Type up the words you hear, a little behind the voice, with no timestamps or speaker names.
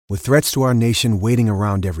With threats to our nation waiting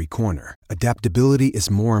around every corner, adaptability is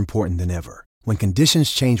more important than ever. When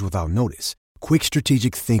conditions change without notice, quick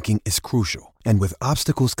strategic thinking is crucial. And with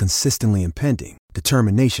obstacles consistently impending,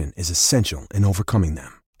 determination is essential in overcoming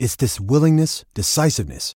them. It's this willingness,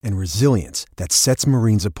 decisiveness, and resilience that sets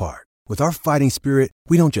Marines apart. With our fighting spirit,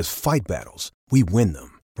 we don't just fight battles, we win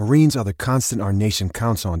them. Marines are the constant our nation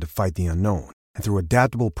counts on to fight the unknown. And through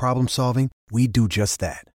adaptable problem solving, we do just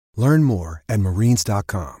that. Learn more at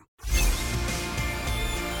marines.com.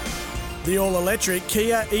 The all-electric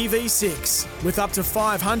Kia EV6 with up to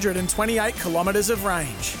 528 kilometres of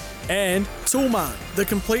range. And Toolmart, the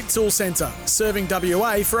complete tool centre, serving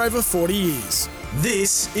WA for over 40 years.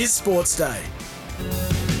 This is Sports Day. Don't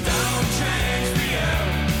change for you.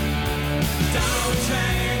 Don't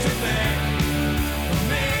change a thing for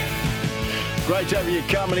me. Great to have your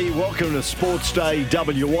company. Welcome to Sports Day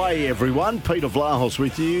WA, everyone. Peter Vlahos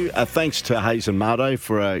with you. Thanks to Hazen Mardo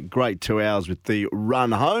for a great 2 hours with the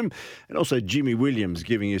run home. And also Jimmy Williams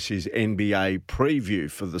giving us his NBA preview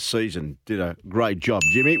for the season. Did a great job,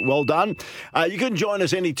 Jimmy. Well done. You can join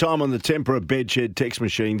us anytime on the Tempera Bedshed text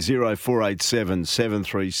machine 0487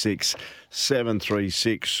 736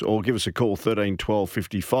 736 or give us a call 13 12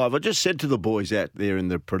 55. I just said to the boys out there in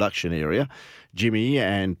the production area, Jimmy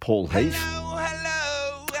and Paul Heath,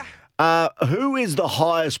 who is the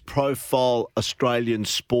highest profile Australian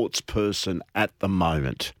sports person at the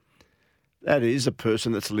moment? That is, a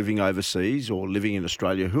person that's living overseas or living in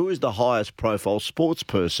Australia. Who is the highest profile sports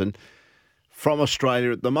person from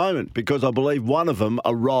Australia at the moment? Because I believe one of them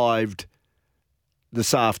arrived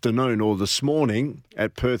this afternoon or this morning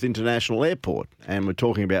at Perth International Airport. And we're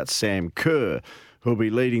talking about Sam Kerr, who'll be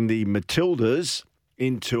leading the Matildas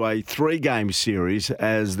into a 3-game series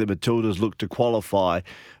as the Matildas look to qualify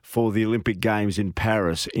for the Olympic Games in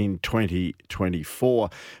Paris in 2024.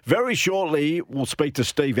 Very shortly, we'll speak to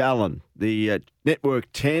Steve Allan, the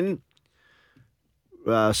Network 10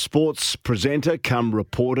 sports presenter come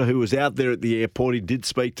reporter who was out there at the airport. He did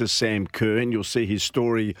speak to Sam Kerr, and you'll see his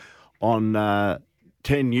story on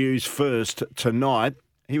 10 News first tonight.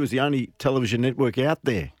 He was the only television network out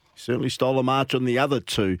there. Certainly stole a march on the other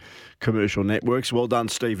two commercial networks. Well done,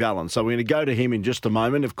 Steve Allan. So we're going to go to him in just a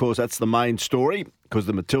moment. Of course, that's the main story because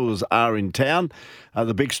the Matildas are in town.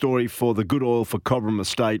 The big story for the good oil for Cobram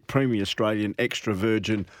Estate, premium Australian extra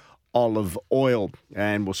virgin olive oil.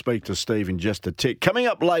 And we'll speak to Steve in just a tick. Coming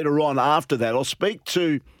up later on after that, I'll speak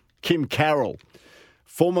to Kim Carroll,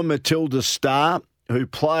 former Matildas star who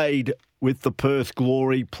played with the Perth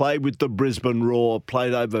Glory, played with the Brisbane Roar,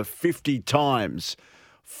 played over 50 times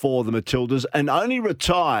for the Matildas and only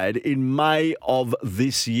retired in May of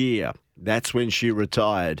this year. That's when she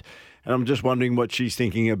retired. And I'm just wondering what she's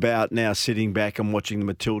thinking about now sitting back and watching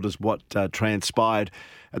the Matildas, what transpired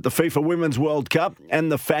at the FIFA Women's World Cup and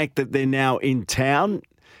the fact that they're now in town.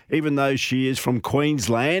 Even though she is from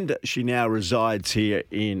Queensland, she now resides here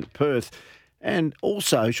in Perth. And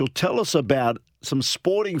also she'll tell us about some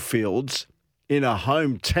sporting fields in her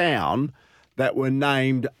hometown that were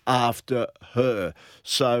named after her.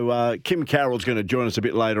 So Kim Carroll's going to join us a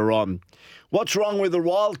bit later on. What's wrong with the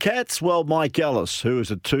Wildcats? Well, Mike Ellis, who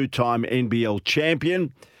is a 2-time NBL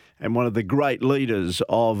champion and one of the great leaders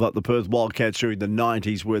of the Perth Wildcats during the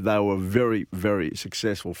 90s, where they were a very, very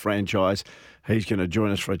successful franchise. He's going to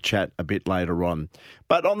join us for a chat a bit later on.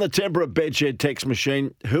 But on the Tempera Bedshed text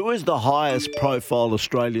machine, who is the highest profile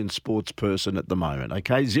Australian sports person at the moment?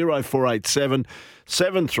 Okay, 0487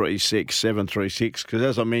 736 736. Because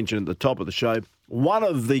as I mentioned at the top of the show, one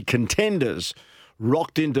of the contenders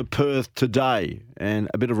rocked into Perth today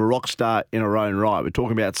and a bit of a rock star in her own right. We're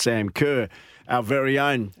talking about Sam Kerr, our very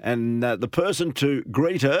own. And the person to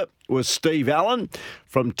greet her was Steve Allan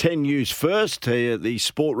from 10 News First, the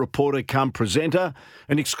sport reporter come presenter.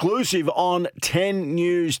 An exclusive on 10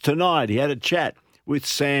 News tonight. He had a chat with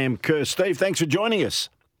Sam Kerr. Steve, thanks for joining us.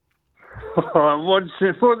 Wasn't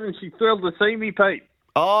she thrilled to see me, Pete?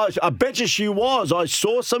 Oh, I bet you she was. I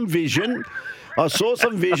saw some vision.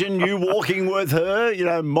 You walking with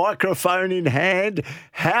her, microphone in hand.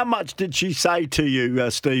 How much did she say to you,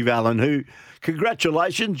 Steve Allan, who,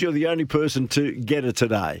 congratulations, you're the only person to get her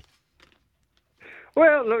today?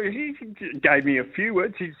 Well, look, she gave me a few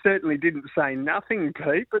words. She certainly didn't say nothing,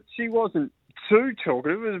 Pete, but she wasn't too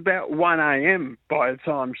talkative. It was about 1 a.m. by the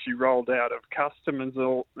time she rolled out of customs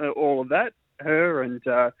and all of that. Her and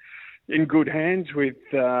in good hands with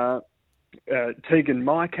Tegan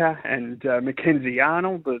Micah and Mackenzie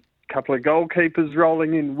Arnold, the couple of goalkeepers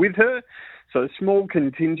rolling in with her. So a small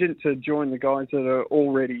contingent to join the guys that are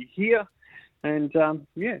already here. And, I'm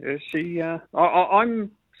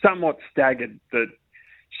somewhat staggered that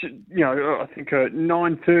I think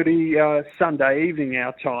 9:30 Sunday evening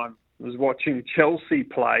our time. I was watching Chelsea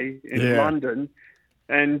play in London,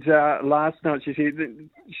 and last night she said,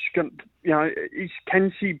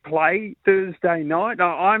 can she play Thursday night?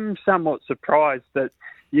 I'm somewhat surprised that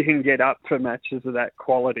you can get up for matches of that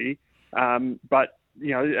quality, but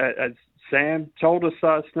as Sam told us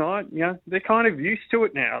last night, they're kind of used to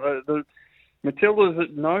it now. The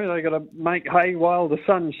Matildas know they got to make hay while the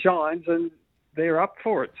sun shines, and they're up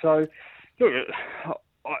for it. So, look,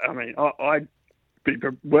 I'd be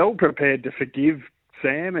well prepared to forgive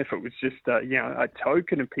Sam if it was just a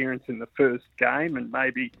token appearance in the first game, and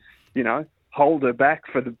maybe hold her back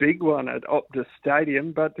for the big one at Optus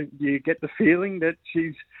Stadium. But you get the feeling that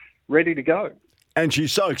she's ready to go. And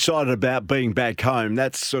she's so excited about being back home.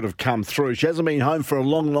 That's sort of come through. She hasn't been home for a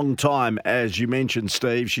long, long time, as you mentioned,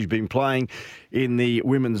 Steve. She's been playing in the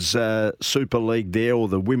Women's Super League there, or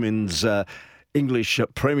the Women's English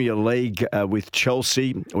Premier League with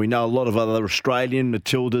Chelsea. We know a lot of other Australian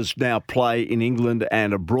Matildas now play in England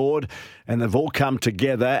and abroad, and they've all come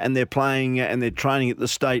together and they're playing and they're training at the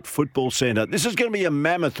State Football Centre. This is going to be a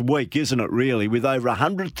mammoth week, isn't it, really, with over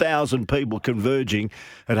 100,000 people converging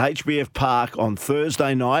at HBF Park on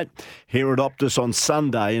Thursday night, here at Optus on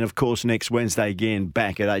Sunday, and, of course, next Wednesday again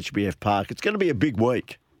back at HBF Park. It's going to be a big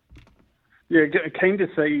week. Yeah, keen to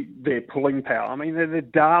see their pulling power. I mean, they're the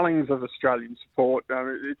darlings of Australian sport.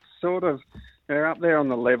 It's sort of, they're up there on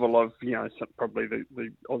the level of, probably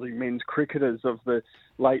the Aussie men's cricketers of the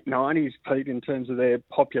late 90s, Pete, in terms of their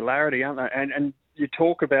popularity, aren't they? And you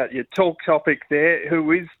talk about your talk topic there,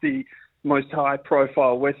 who is the most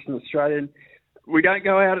high-profile Western Australian. We don't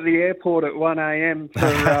go out at the airport at 1 a.m.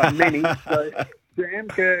 for many, so Sam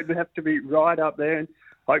Kerr would have to be right up there. And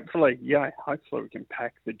hopefully we can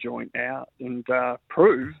pack the joint out and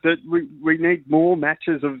prove that we need more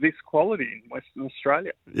matches of this quality in Western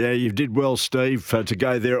Australia. Yeah, you did well, Steve, to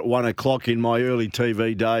go there at 1 o'clock. In my early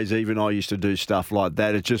TV days, even I used to do stuff like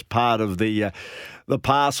that. It's just part of the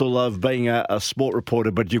parcel of being a sport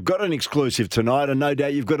reporter. But you've got an exclusive tonight, and no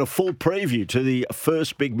doubt you've got a full preview to the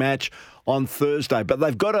first big match on Thursday. But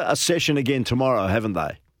they've got a session again tomorrow, haven't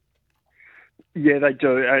they? Yeah, they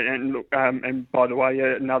do. And by the way,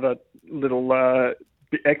 another little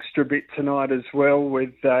extra bit tonight as well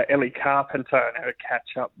with Ellie Carpenter and her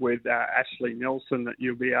catch up with Ashley Nelson that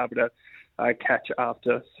you'll be able to catch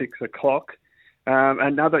after 6 o'clock.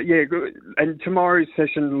 And tomorrow's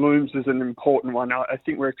session looms as an important one. I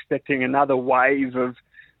think we're expecting another wave of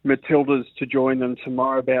Matildas to join them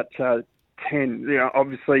tomorrow about 10.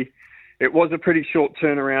 Obviously, it was a pretty short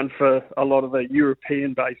turnaround for a lot of the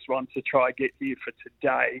European-based ones to try and get here for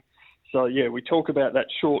today. So, we talk about that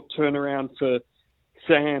short turnaround for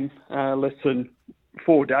Sam, less than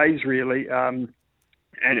 4 days, really, and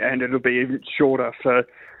it'll be even shorter for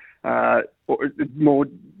more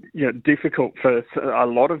difficult for a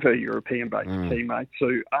lot of her European-based teammates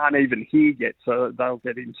who aren't even here yet, so they'll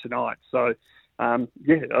get in tonight. So,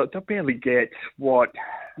 they'll barely get,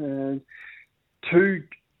 2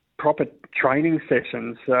 proper training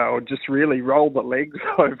sessions, or just really roll the legs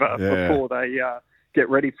over before they get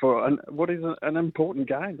ready for what is an important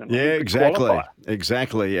game.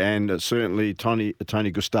 Exactly. And certainly Tony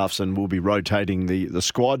Gustafsson will be rotating the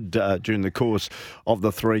squad during the course of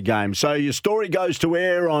the 3 games. So your story goes to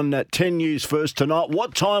air on 10 News first tonight.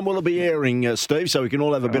 What time will it be airing, Steve, so we can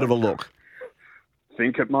all have a bit of a look? I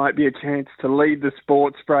think it might be a chance to lead the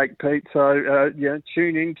sports break, Pete. So,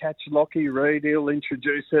 tune in, catch Lockie Reed. He'll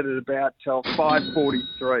introduce it at about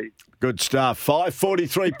 5:43. Good stuff.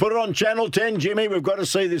 5:43. Put it on Channel 10, Jimmy. We've got to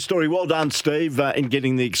see this story. Well done, Steve, in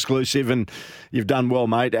getting the exclusive, and you've done well,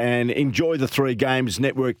 mate. And enjoy the 3 games.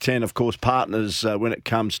 Network 10, of course, partners when it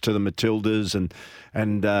comes to the Matildas and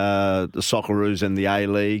the Socceroos and the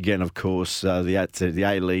A-League. And, of course, the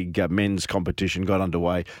A-League men's competition got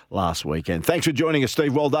underway last weekend. Thanks for joining us,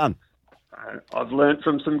 Steve. Well done. I've learnt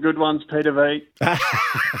from some good ones, Peter V.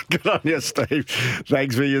 Good on you, Steve.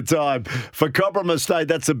 Thanks for your time. For Cobram Estate,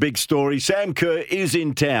 that's a big story. Sam Kerr is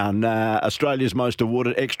in town. Australia's most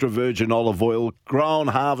awarded extra virgin olive oil, grown,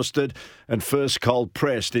 harvested and first cold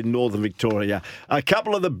pressed in northern Victoria. A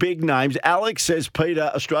couple of the big names. Alex says,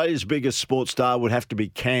 Peter, Australia's biggest sports star would have to be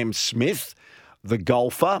Cam Smith, the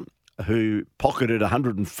golfer, who pocketed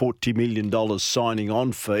 $140 million signing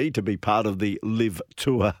on fee to be part of the Live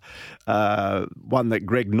Tour, one that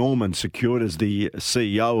Greg Norman secured as the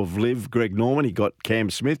CEO of Live. Greg Norman, he got Cam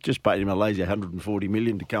Smith, just paid him a lazy $140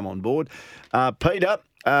 million to come on board. Peter,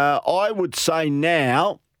 I would say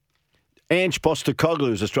now Ange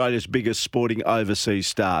Postecoglou is Australia's biggest sporting overseas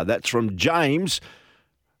star. That's from James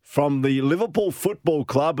from the Liverpool Football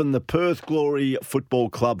Club and the Perth Glory Football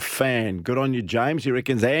Club fan. Good on you, James. He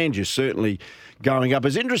reckons Ange is certainly going up.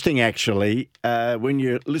 It's interesting, actually, when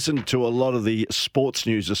you listen to a lot of the sports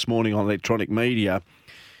news this morning on electronic media,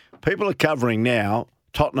 people are covering now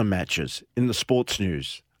Tottenham matches in the sports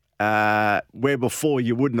news, where before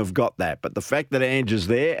you wouldn't have got that. But the fact that Ange is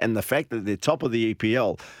there and the fact that they're top of the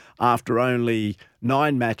EPL after only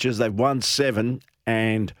 9 matches, they've won 7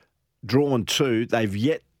 and drawn 2, they've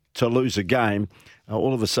yet to lose a game.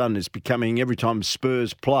 All of a sudden, it's becoming, every time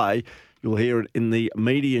Spurs play, you'll hear it in the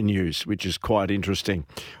media news, which is quite interesting.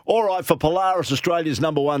 All right, for Polaris, Australia's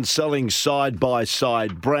number 1 selling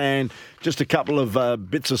side-by-side brand, just a couple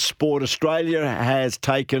of bits of sport. Australia has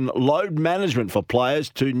taken load management for players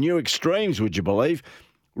to new extremes, would you believe?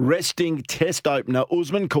 Resting test opener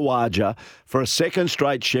Usman Khawaja for a second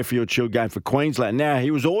straight Sheffield Shield game for Queensland. Now, he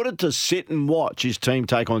was ordered to sit and watch his team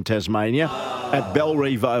take on Tasmania at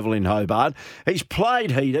Bellerive Oval in Hobart. He's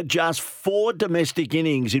played, Heater, just 4 domestic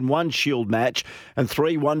innings in 1 Shield match and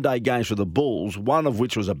 3 one-day games for the Bulls, one of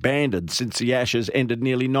which was abandoned since the Ashes ended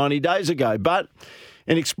nearly 90 days ago. But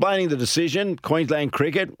in explaining the decision, Queensland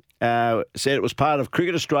Cricket said it was part of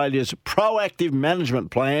Cricket Australia's proactive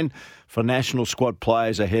management plan for national squad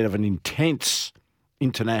players ahead of an intense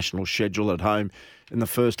international schedule at home in the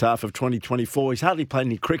first half of 2024. He's hardly played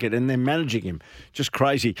any cricket and they're managing him. Just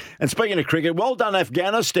crazy. And speaking of cricket, well done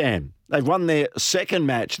Afghanistan. They've won their second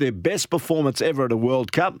match, their best performance ever at a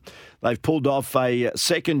World Cup. They've pulled off a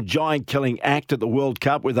second giant-killing act at the World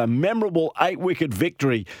Cup with a memorable 8-wicket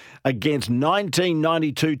victory against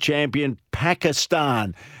 1992 champion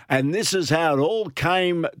Pakistan. And this is how it all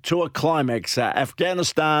came to a climax.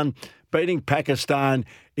 Afghanistan beating Pakistan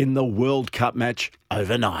in the World Cup match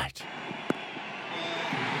overnight.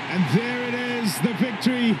 And there it is, the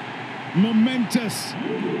victory, momentous,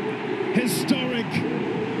 historic.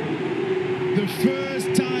 The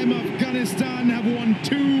first time Afghanistan have won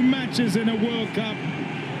 2 matches in a World Cup.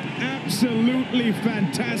 Absolutely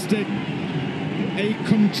fantastic. A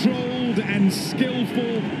controlled and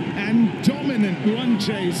skillful and dominant run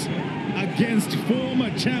chase against former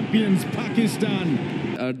champions Pakistan.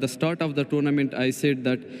 At the start of the tournament, I said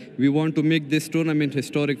that we want to make this tournament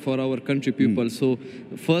historic for our country people. So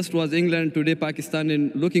first was England, today Pakistan,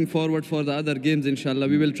 and looking forward for the other games, inshallah.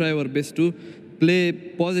 We will try our best to play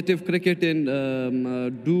positive cricket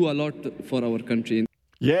and do a lot for our country.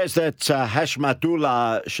 Yes, that's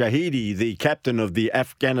Hashmatullah Shahidi, the captain of the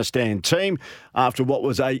Afghanistan team, after what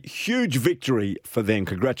was a huge victory for them.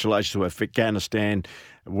 Congratulations to Afghanistan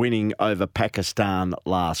winning over Pakistan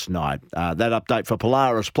last night. That update for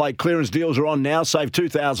Polaris. Play clearance deals are on now. Save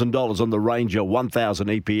 $2,000 on the Ranger 1000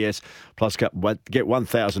 EPS, plus get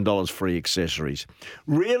 $1,000 free accessories.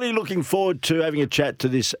 Really looking forward to having a chat to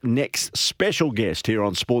this next special guest here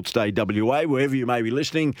on Sports Day WA, wherever you may be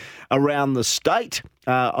listening around the state.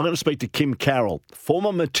 I'm going to speak to Kim Carroll,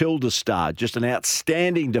 former Matilda star, just an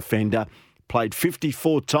outstanding defender, played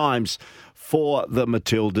 54 times for the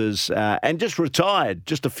Matildas and just retired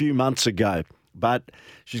just a few months ago. But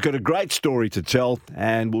she's got a great story to tell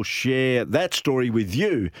and we'll share that story with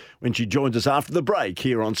you when she joins us after the break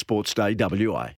here on Sports Day WA.